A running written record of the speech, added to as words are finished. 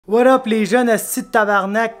What up les jeunes astis de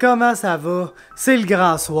tabarnak, comment ça va? C'est le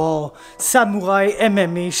grand soir, Samourai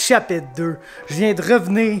MMA chapitre 2. Je viens de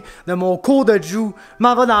revenir de mon cours de jiu,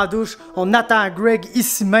 m'en va dans la douche, on attend Greg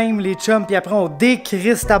ici même les chums, puis après on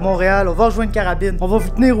décriste à Montréal, on va rejoindre Carabine, on va vous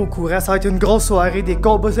tenir au courant, ça va être une grosse soirée, des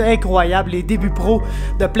combats incroyables, les débuts pro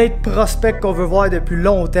de plein de prospects qu'on veut voir depuis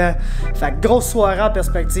longtemps. Fait que grosse soirée en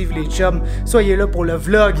perspective les chums, soyez là pour le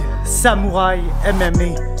vlog Samourai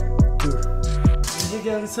MMA 2.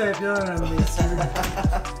 Gary Saint-Pierre, mesdames et messieurs.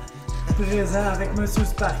 Présent avec Monsieur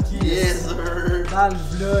Sparky. Yes, sir! Dans le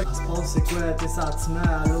vlog, tu penses c'est quoi tes sentiments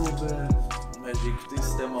à l'aube? Ben, j'ai écouté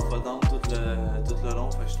System of a Down tout le long,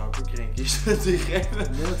 fait que j'étais un peu craqué, je te dirais.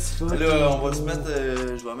 Là, on va se mettre,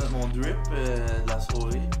 je vais mettre mon drip de la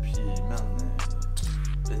soirée, puis man,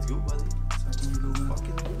 let's go, buddy.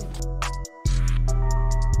 Fucking go.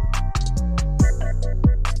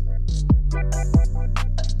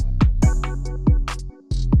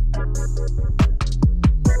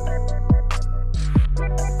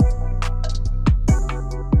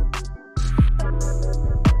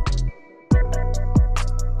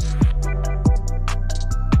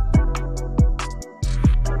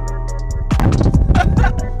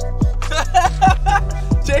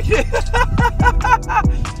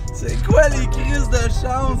 C'est quoi les crises de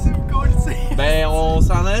chance? Ben on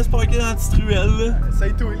s'en allait se parquer dans la petite ruelle là.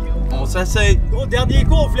 Essaye-toi. On s'essaye. Au dernier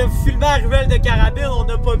coup, on voulait filmer la ruelle de Carabine, on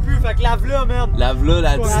n'a pas pu, fait que lave-la, man. Lave-la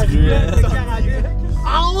la petite ruelle. De Carabine.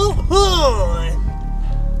 Oh!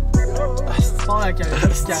 Ah, c'est fort la Carabine.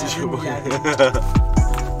 C'est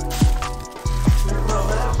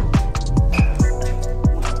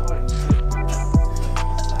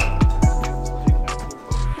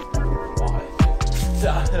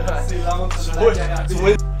lent, tu vois. Avec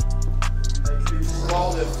les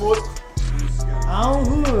joueurs de foot.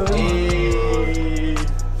 Et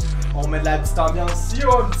on met de la petite ambiance ici,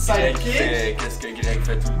 on a une petite sidekick. Qu'est-ce que Greg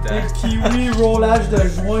fait tout le temps? le kiwi, roulage de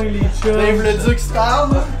joint, les chums. Dave le Duc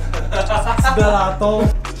style. Petit de la tombe.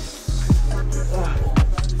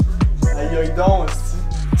 Aïe aïe donc, esti.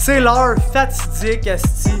 C'est l'heure fatidique,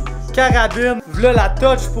 esti. Carabine, v'là la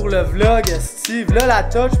touch pour le vlog, esti. V'là la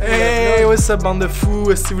touch pour le Hey, vlog. what's up, bande de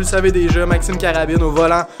fous? Si vous le savez déjà, Maxime Carabine au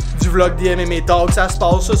volant du vlog des MMA Talk. Ça se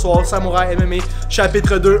passe ce soir, Samourai MMA,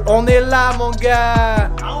 chapitre 2. On est là, mon gars!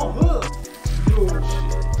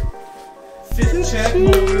 Fit check,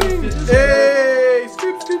 mon gars. Fit check. Hey!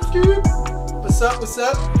 Scoop, scoop, scoop! What's up, what's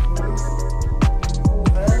up?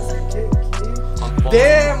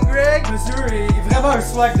 Damn, Greg! Monsieur est vraiment un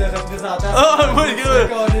swag de représentant. Oh, moi, le gars!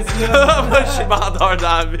 Moi, je suis bandeur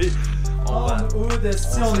dans la vie.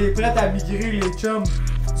 On est prêts à migrer, les chums.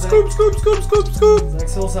 Scoop, scoop, scoop, scoop, scoop!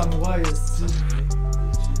 Direction Samouraï, esti.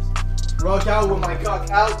 Rock out with my cock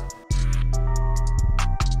out.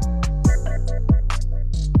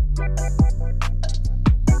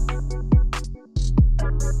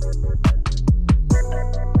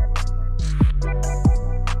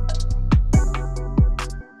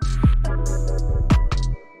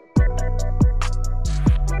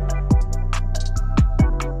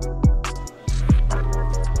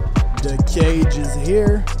 The cage is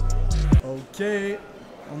here. Ok,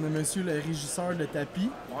 on a monsieur le régisseur de tapis.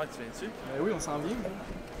 Ouais, tu viens dessus? Ben oui, on s'en vient.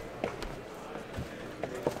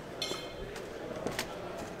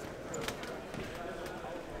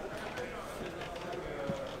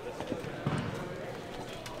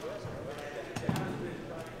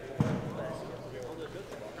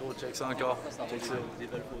 Oh, check ça encore. Check ça.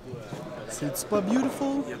 C'est-tu pas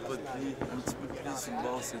beautiful? Y'a pas de pli. Un petit peu de pli sur le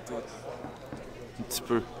bord, c'est tout. Un petit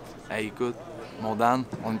peu. Hey, écoute, mon Dan,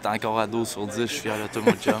 on est encore à 12 sur 10, je suis fier de toi,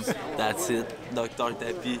 mon chum. That's it. Docteur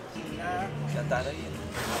Tapis.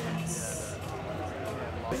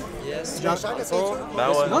 Yes. Ben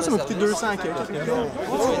ouais. Moi, ça m'a coûté 200 quelque chose.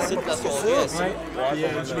 C'est de la soirée, Ouais. Puis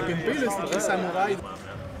je l'ai pimpé, là, c'est écrit Samouraï.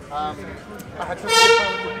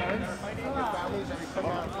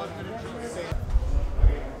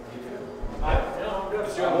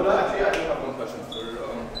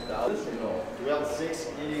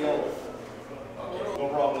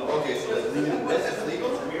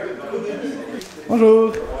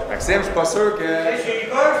 Bonjour. Maxime, je suis pas sûr que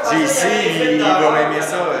JC il va aimer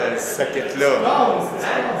ça, ce kit-là.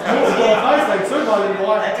 C'est sûr qu'on va aller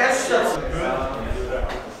voir.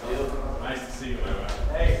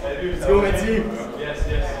 Let's go, Mehdi.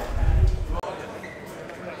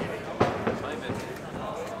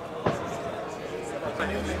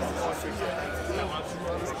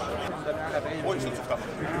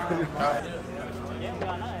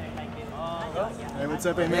 Hey, what's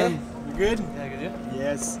up, Aiemann? You good? Yeah, good.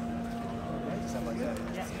 Yes.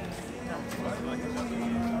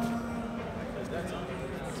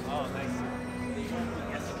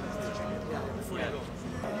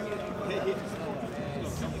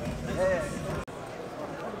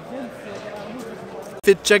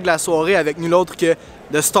 Fit check de la soirée avec nul autre que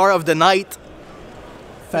The Star of the Night,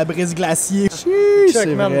 Fabrice Glacier. Check,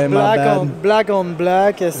 man. Black on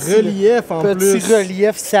black. Relief en plus. Petit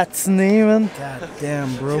relief satiné, man. God damn,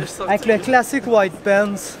 bro. Avec le classique white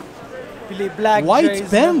pants. Puis les black White jays,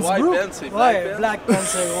 pants, man. bro? Ouais, black pants,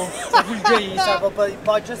 c'est gros. Ça vous le Jay, ça va pas.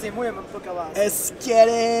 Pas juste et moi, il a même pas commencé. Des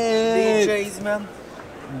Escalade! jays, man.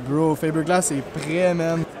 Bro, Faberglass est prêt,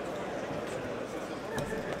 man.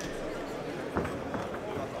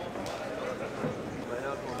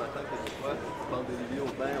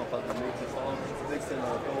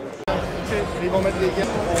 Ils vont mettre les gars.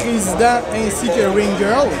 Président ainsi que ring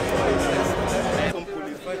girl.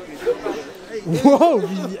 Wow!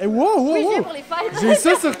 Wow! J'ai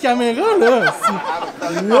ça sur caméra, là!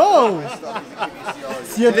 Wow!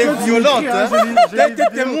 S'il y a Elle est violente, hein? J'ai été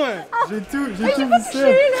témoin! J'ai tout vu ça!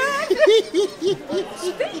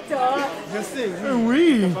 Je sais,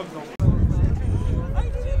 oui!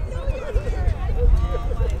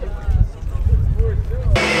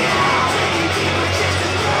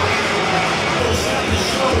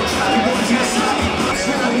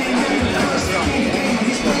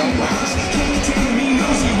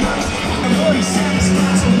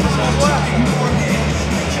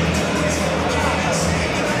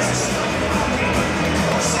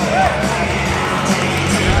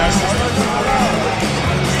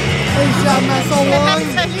 Hey, Charles Masson-Wong!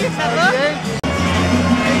 Salut, ça va?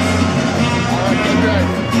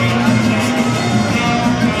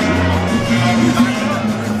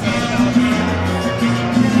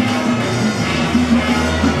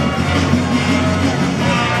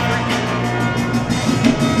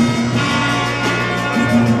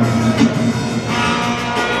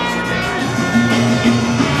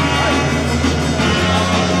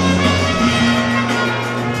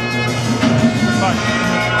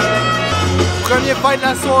 Premier fight de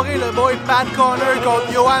la soirée, le boy Pat Connor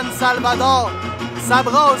contre Yohan Salvador. Ça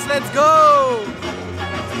brasse, let's go!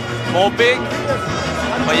 Mon pick,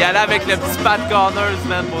 on va y aller avec le petit Pat Connors,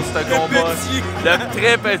 man, pour ce combat. Le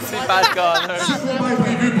très petit Pat Connors.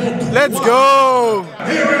 Let's go!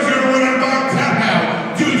 Here is your winner by tap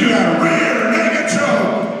out due to a rear naked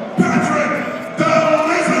choke, Patrick the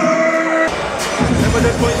Lizard!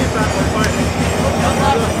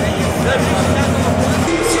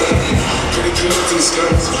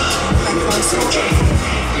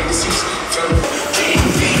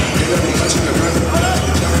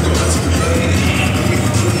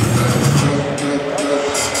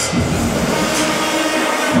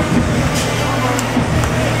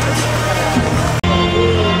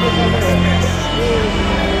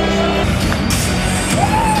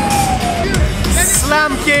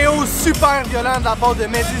 Slam KO super violent de la part de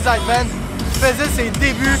Mehdi Zeidvand qui faisait ses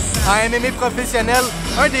débuts en MMA professionnel.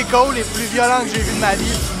 Un des goals les plus violents que j'ai vu de ma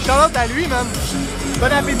vie. Shout-out à lui, man.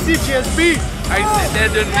 Bon appétit, GSP! Hey, c'était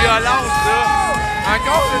d'une violence, là.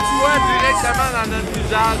 Encore une fois, directement dans notre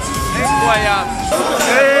visage. Incroyable.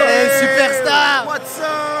 Hey, superstar! What's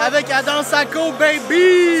up? Avec Adam Sako,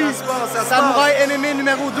 baby! Ça se passe, ça se Samourai MMA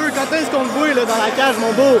numéro 2. Quand est-ce qu'on le voit là, dans la cage,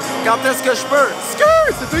 mon beau? Quand est-ce que je peux?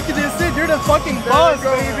 C'est toi qui décides. You're the fucking boss,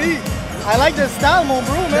 baby! I like the style, mon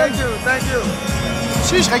bro, man. Thank you.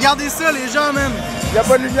 Chiche, regardez ça, les gens, man. Y'a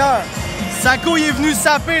pas de lumière. Sako, il est venu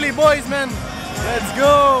saper, les boys, man. Let's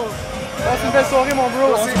go! Passe une belle soirée, mon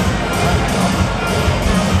bro.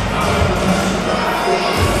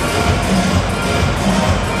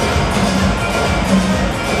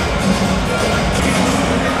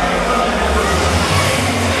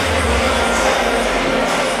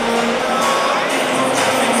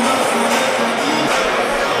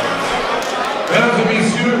 Mesdames et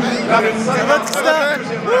messieurs, Ça va, Tristan?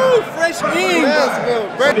 Woo! Fresh King!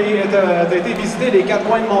 T'as été visiter les 4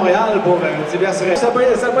 coins de Montréal pour diverses raisons. Ça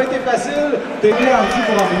n'a pas été facile. T'es bien parti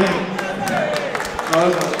pour en venir.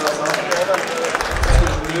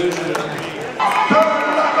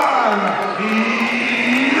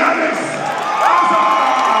 Yanis!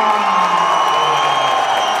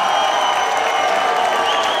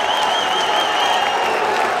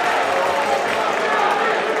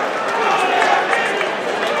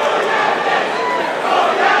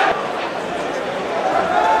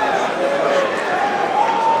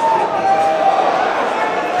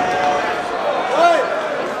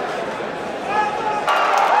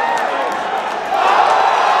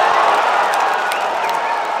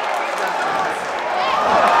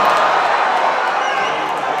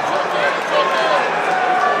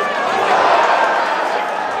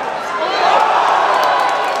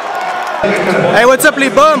 Hey, what's up les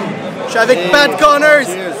bums? Je suis avec Pat Connors.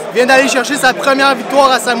 Il vient d'aller chercher sa première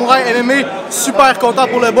victoire à Samourai MMA. Super content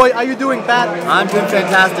pour le boy. How you doing, Pat? I'm doing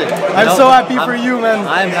fantastic. I'm so happy for you, man.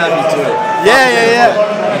 I'm happy too.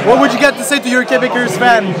 Yeah. What would you got to say to your Quebecers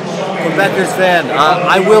fan? Quebecers fan,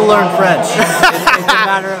 I will learn French. It's a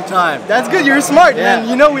matter of time. That's good. You're smart, man.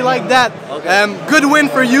 You know we like that. Okay. Good win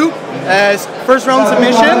for you. First round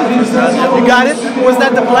submission. You got it. Was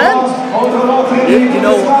that the plan? You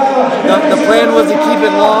know, the plan was to keep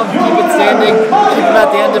it long, keep it standing, keep him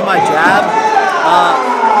at the end of my jab.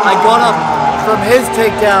 I got up from his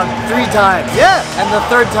takedown 3 times. Yeah. And the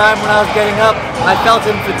 3rd time when I was getting up, I felt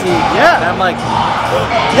him fatigue. Yeah. And I'm like,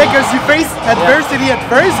 yeah, because you faced adversity at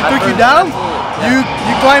first. It took you down. You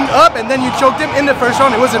climbed up and then you choked him in the first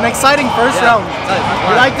round. It was an exciting first round.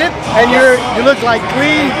 You liked it? And you look like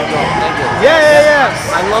clean. Thank you. Yeah.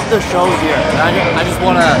 I love the show here. I just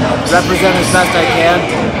want to represent as best I can.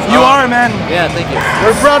 You are, man. Yeah, thank you.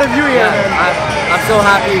 We're proud of you here, man. I'm so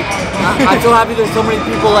happy. I'm so happy there's so many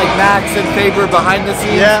people like Max and Faber behind the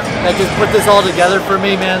scenes that just put this all together for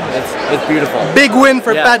me, man. It's beautiful. Big win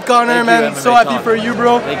for Pat Connor, man. So happy for you,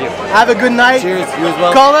 bro. Thank you. Have a good night. Cheers. You as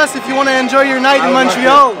well. Call us if you want to enjoy your night in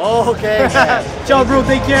Montreal. Oh, okay. Ciao, bro.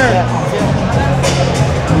 Take care.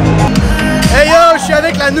 Hey yo, je suis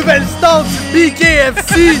avec la nouvelle star du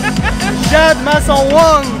BKFC, Jade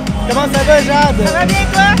Masson-Wong. Comment ça va, Jade? Ça va bien,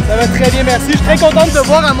 toi? Ça va très bien, merci. Je suis très contente de te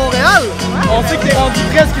voir à Montréal. Ouais. On sait que t'es rendue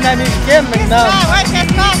presque une Américaine maintenant. Ouais,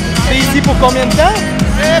 quasiment. T'es ici pour combien de temps?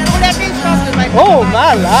 Pour la ville, je pense que je vais être. Oh,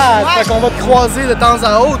 malade! Ouais. Fait qu'on va te croiser de temps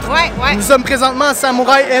à autre. Ouais. Nous sommes présentement à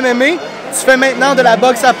Samourai MMA. Tu fais maintenant de la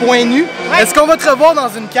boxe à poings nus. Ouais. Est-ce qu'on va te revoir dans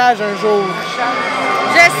une cage un jour?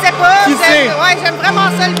 Je sais pas. Qui sait? Ouais, j'aime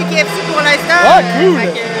vraiment ça le BKFC pour l'instant. Ah, cool!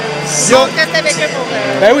 Je reste avec eux pour.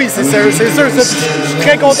 Ben oui, c'est sûr. Ça. Je suis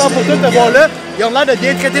très content pour toi de te voir là. Ils ont l'air de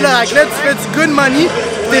bien traiter leur athlète. Tu fais du good money.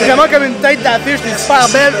 T'es vraiment comme une tête d'affiche. T'es super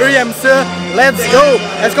belle. Eux, ils aiment ça. Let's go!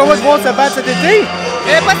 Est-ce qu'on va te voir se battre cet été?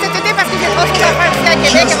 Pas cet été parce que j'ai trop de choses à faire ici à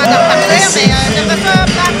Québec avant de repartir, mais j'aimerais ça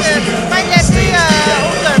faire fin de l'été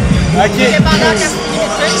Ok. pendant quand je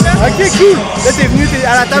Ok, cool. Là, t'es venu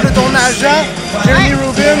à la table de ton agent, Jeremy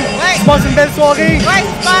Rubin. Ouais. Tu passes une belle soirée. Ouais,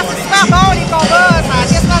 c'est super bon les combats. Ça a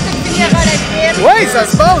quasiment tout fini à la limite. Oui, ça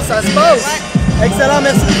se passe. Ouais. Excellent,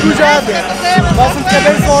 merci beaucoup, Jade. Passe une très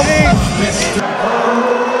belle soirée.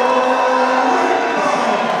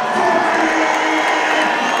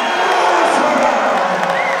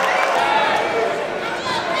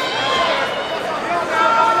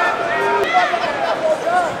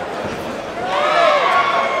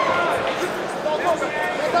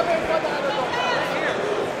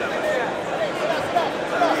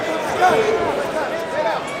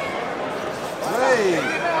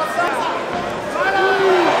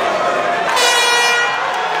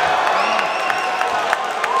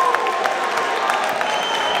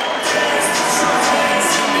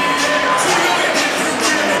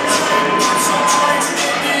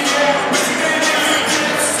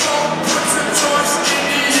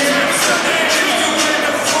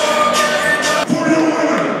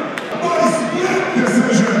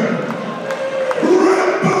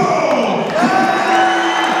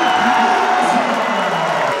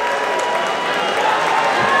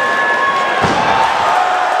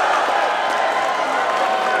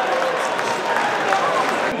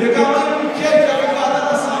 Il y a quand même quelques représentants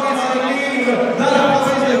à 125 livres dans la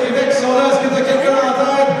province de Québec qui sont là. Est-ce que tu as quelqu'un en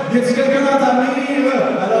tête? Y a-t-il quelqu'un dans ta mire?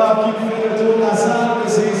 Alors, qui fait le tour de la salle de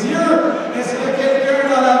ses yeux? Est-ce qu'il y a quelqu'un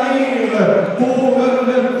dans la mire pour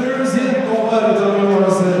le deuxième combat de Tony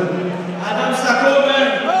Morrisson? Adam Sako,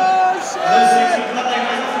 man! Oh, shit! C'est que tu prends ta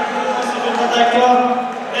gueule, c'est que tu prends ta gueule.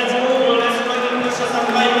 Let's go, let's go, le chasse à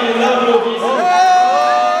maille, il est là, bro.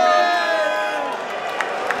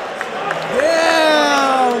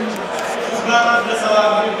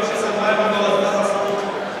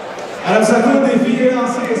 Adam Sako, le défi est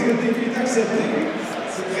lancé. Est-ce que le défi est accepté?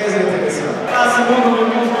 C'est très intéressant. Ah, c'est bon, on va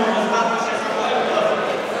se battre, chasse à maille.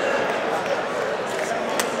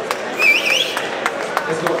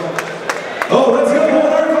 Let's go. Oh, let's go.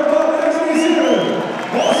 Third combat, mesdames et messieurs.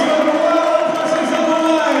 On se retrouve pour ces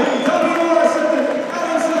Samourai. Tony Morrisson,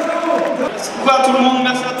 Adam Sako. Merci beaucoup à tout le monde,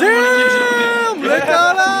 merci à toute mon équipe. Merci à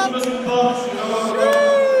tout le monde.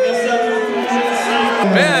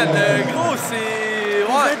 Man, gros, c'est...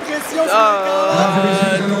 Ouais.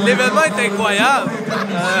 L'événement est incroyable.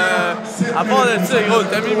 À part de ça, gros,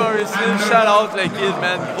 Tommy Morrisson, shout out le kid,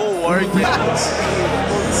 man. Gros work.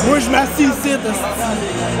 Moi, je m'assis ici.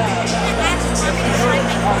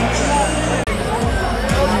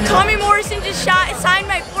 Tommy Morrisson just signed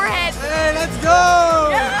my forehead. Hey, let's go!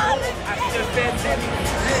 Yeah.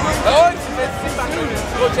 Ah ouais, c'est fait partout.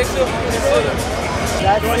 gros, check ça. Ouais,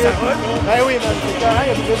 ça va. Ben oui, man, c'est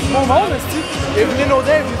correct. Il y a du bon monde, aussi. Il est venu l'autre,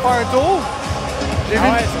 il est venu faire un tour. Ouais,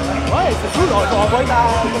 c'est cool. On va être à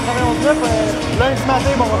 91.9 lundi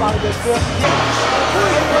matin, on va parler de ça.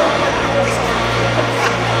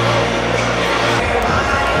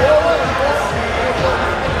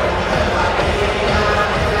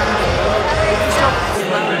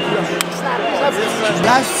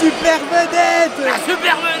 La super vedette! La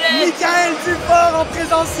super vedette! Michael Dufort en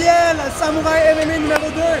présentiel, Samourai MMA numéro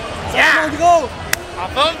 2. Yeah! En gros! En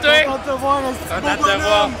forme, toi? Content de te voir, content de te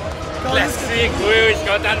voir. Classique, oui, je suis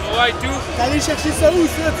content de voir et tout. T'es allé chercher ça où,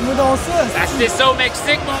 ça? Tu me donnes ça? J'ai acheté ça au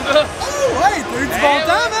Mexique, mon gars. Oh, ouais, t'as eu du bon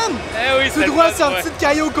temps, man! Eh oui, c'est tout droit sorti de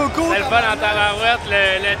Caillou Coco. C'est le fun en tabarouette,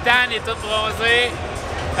 le tan est tout bronzé.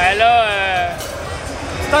 Ben là,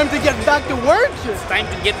 it's time to get back to work? It's time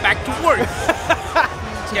to get back to work.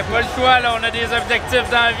 Il n'y a pas le choix, là, on a des objectifs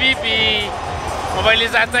dans la vie, puis on va les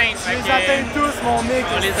atteindre. Tu les atteins tous, mon mec.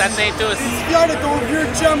 On les atteint tous. Tu es fier de ton vieux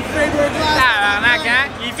chum Faber Glass? Tabarnak, hein?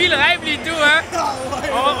 Il vit le rêve, les tout, hein? Ah,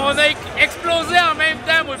 ouais. On a explosé en même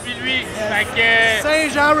temps, moi puis lui. Fait que...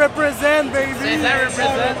 Saint-Jean represent, baby! Saint-Jean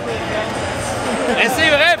represent. Mais c'est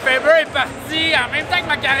vrai, Faber est parti en même temps que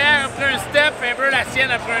ma carrière a pris un step, Faber la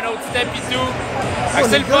sienne a pris un autre step et tout. Fait que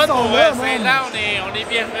c'est le fun pour Saint-Jean, on est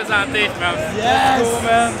bien représentés, je pense. Yes! Let's go,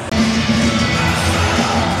 man!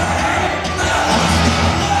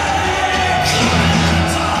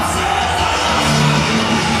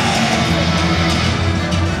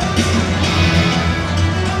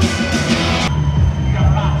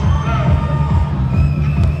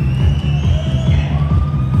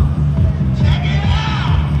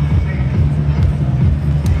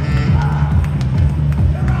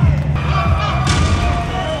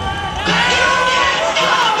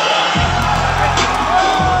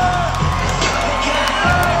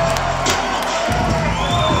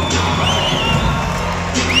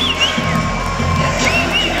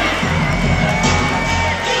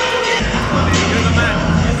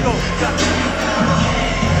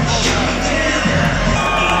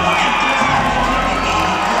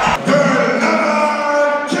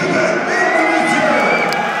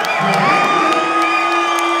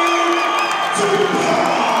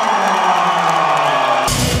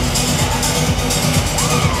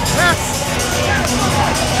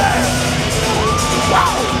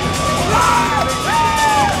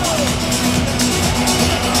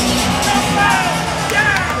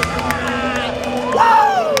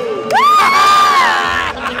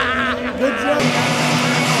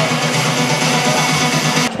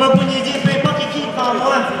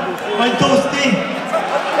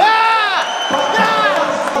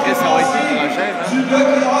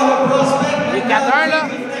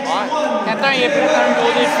 Quentin, il est prêt à un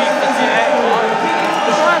gros défi, je te dirais.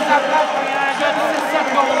 Je pense à sa place, il y a un gars de 6-7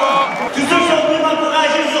 combats. Tous ceux qui sont venus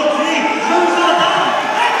m'encourager aujourd'hui, je vous entends.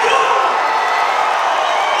 Let's go!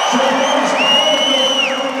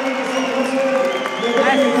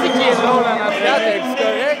 C'est qui est drôle en entrée, c'est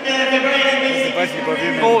correct? Je sais pas, je l'ai pas vu,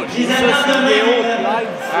 mais... Oh, j'ai ça sur vidéo,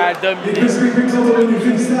 live. Ah, dominé. Ça,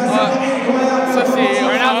 c'est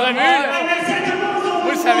un entrevue, là.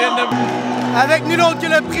 Moi, ça vient de... Avec nul autre que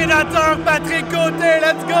le prédateur Patrick Côté.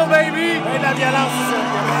 Let's go, baby! Et la violence, c'est ça.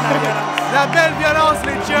 La violence. La belle violence,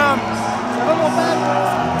 les chums! Ça va, mon père?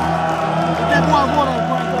 C'était beau à voir dans le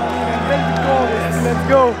coin. Une belle victoire, let's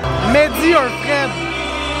go! Mehdi or Fred?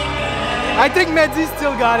 I think Mehdi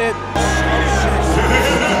still got it.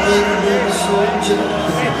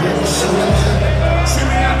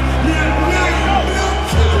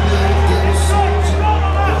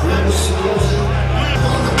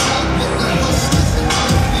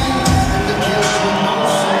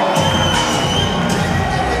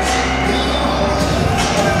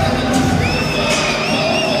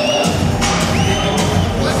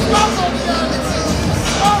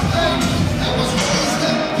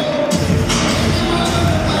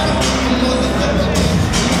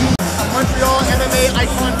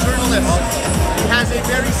 Icon journalist. He has a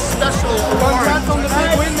very special award. Congrats on the big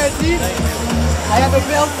win, Mehdi. I have a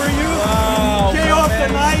belt for you. Wow. KO of the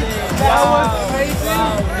night. That was amazing.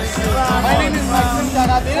 My name is Maxime.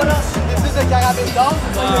 This is a carabine dog.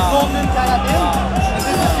 It's like a golden carabine. And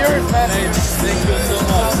this is yours, man. Thank you so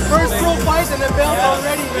much. First pro fight and a belt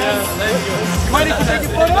already, man. Yeah, thank you. Mind if you take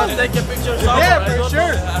a photo? Take a picture. Yeah, for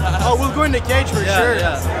sure. Oh, we'll go in the cage for sure.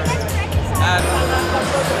 Yeah.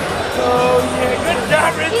 Oh yeah, good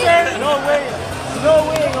job, Richard! No way! No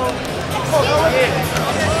way! No way!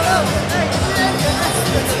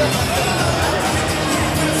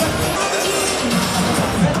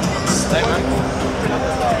 Hey, man.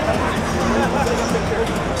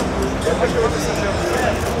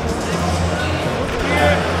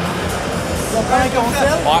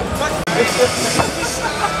 inconscient? Ouais.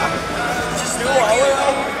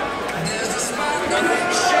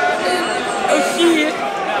 Oh shit!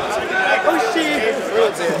 Oh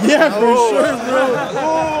shit! Yeah, for sure, bro.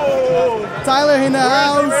 Oh. Tylor in the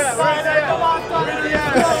house.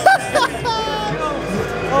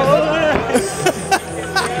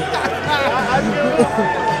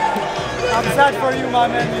 I'm sad for you, my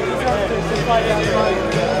man. You deserve to fight outside.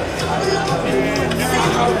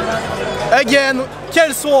 Again,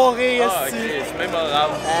 quelle soirée, Ah, esti. ok, c'est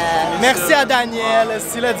mémorable. Merci à Daniel,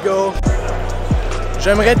 esti, let's go.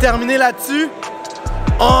 J'aimerais terminer là-dessus.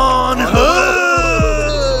 On